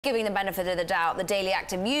Giving the benefit of the doubt, the daily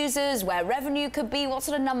active users, where revenue could be, what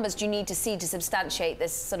sort of numbers do you need to see to substantiate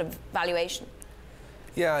this sort of valuation?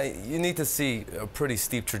 Yeah, you need to see a pretty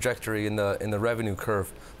steep trajectory in the revenue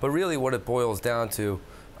curve. But really what it boils down to,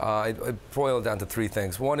 it boils down to three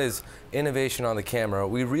things. One is innovation on the camera.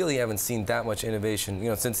 We really haven't seen that much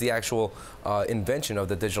innovation, since the actual invention of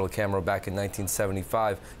the digital camera back in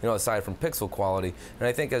 1975, aside from pixel quality. And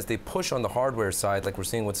I think as they push on the hardware side, like we're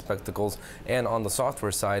seeing with Spectacles, and on the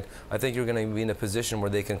software side, I think you're going to be in a position where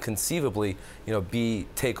they can conceivably,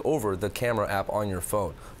 take over the camera app on your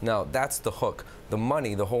phone. Now, that's the hook. The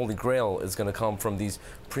money, the holy grail, is going to come from these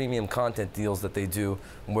premium content deals that they do,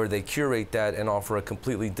 where they curate that and offer a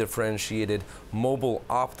completely differentiated, mobile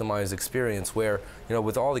optimized experience where,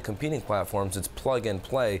 with all the competing platforms, it's plug and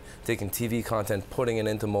play, taking TV content, putting it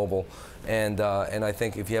into mobile. And I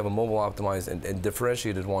think if you have a mobile optimized and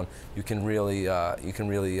differentiated one, you can really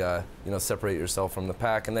separate yourself from the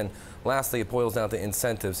pack. And then lastly, it boils down to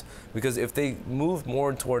incentives, because if they move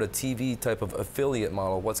more toward a TV type of affiliate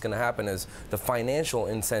model, what's going to happen is the financial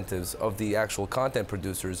incentives of the actual content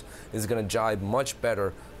producers is going to jibe much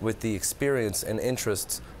better with the experience and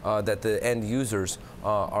interests that the end users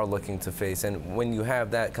are looking to face. And when you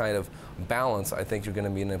have that kind of balance, I think you're going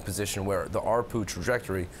to be in a position where the ARPU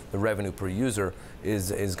trajectory, the revenue per user,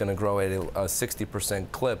 is going to grow at a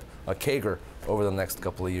 60% clip, a CAGR, over the next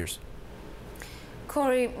couple of years.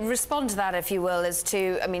 Cory, respond to that, if you will, as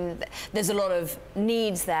to, there's a lot of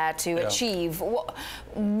needs there to achieve.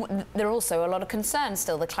 There are also a lot of concerns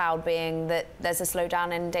still, the cloud being that there's a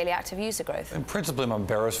slowdown in daily active user growth. And principally, I'm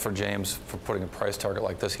embarrassed for James for putting a price target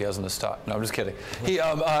like this he has in the stock. No, I'm just kidding.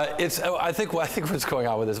 I think what's going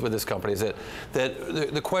on with this company is that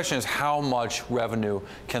the question is how much revenue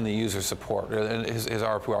can the user support? And his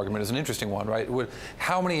ARPU argument is an interesting one, right?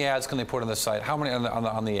 How many ads can they put on the site? How many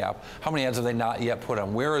on the app? How many ads have they not yet put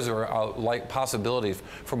on? Where is there like possibilities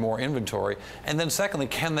for more inventory? And then secondly,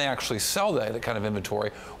 can they actually sell that kind of inventory?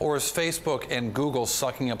 Or is Facebook and Google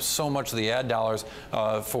sucking up so much of the ad dollars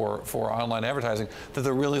for online advertising that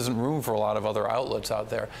there really isn't room for a lot of other outlets out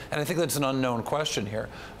there? And I think that's an unknown question here.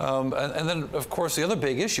 And then, of course, the other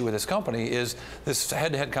big issue with this company is this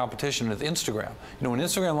head-to-head competition with Instagram. When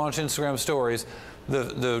Instagram launched Instagram Stories,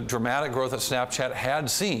 the dramatic growth that Snapchat had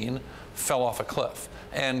seen fell off a cliff.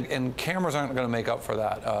 And cameras aren't going to make up for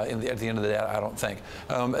that at the end of the day, I don't think.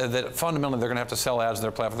 That fundamentally they're going to have to sell ads on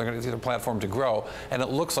their platform. They're going to get their platform to grow. And it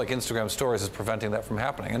looks like Instagram Stories is preventing that from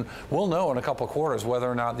happening. And we'll know in a couple of quarters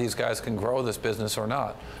whether or not these guys can grow this business or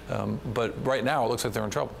not. But right now it looks like they're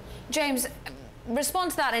in trouble. James,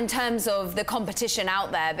 respond to that in terms of the competition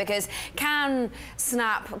out there, because can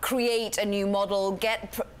Snap create a new model,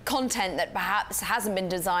 get content that perhaps hasn't been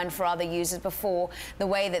designed for other users before, the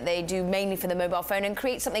way that they do mainly for the mobile phone, and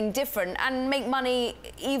create something different and make money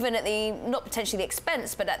even at the, not potentially the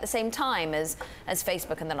expense, but at the same time as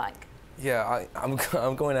Facebook and the like? Yeah,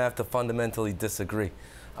 I'm going to have to fundamentally disagree.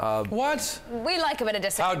 What? We like a bit of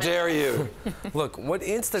disagreement. How dare you? Look, what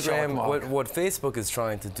Instagram, what Facebook is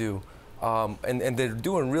trying to do, and they're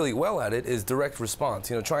doing really well at it, is direct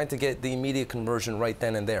response, trying to get the immediate conversion right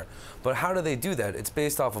then and there. But how do they do that? It's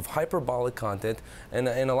based off of hyperbolic content and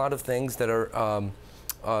a lot of things that are,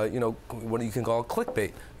 what you can call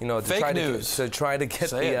clickbait. Fake news. To try to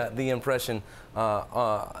get the impression,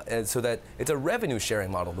 and so that it's a revenue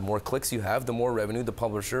sharing model. The more clicks you have, the more revenue the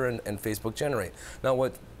publisher and Facebook generate. Now,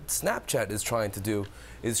 what Snapchat is trying to do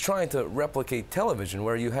is trying to replicate television,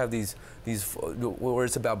 where you have these where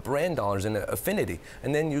it's about brand dollars and affinity,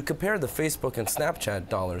 and then you compare the Facebook and Snapchat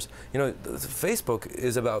dollars. Facebook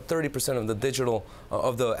is about 30% of the digital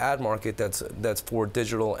of the ad market that's for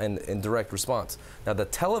digital and direct response. Now the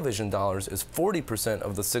television dollars is 40%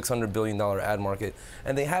 of the $600 billion ad market,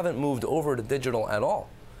 and they haven't moved over to digital at all.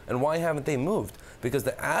 And why haven't they moved? Because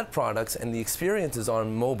the ad products and the experiences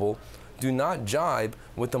on mobile do not jibe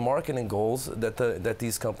with the marketing goals that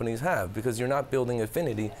these companies have, because you're not building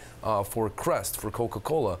affinity for Crest, for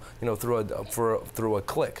Coca-Cola, through a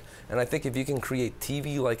click. And I think if you can create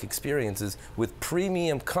TV-like experiences with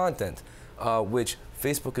premium content, which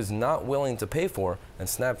Facebook is not willing to pay for, and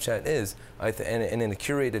Snapchat is, and in a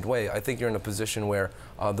curated way, I think you're in a position where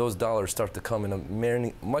those dollars start to come in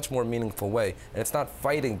a much more meaningful way. And it's not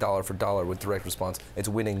fighting dollar for dollar with direct response, it's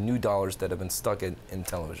winning new dollars that have been stuck in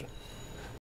television.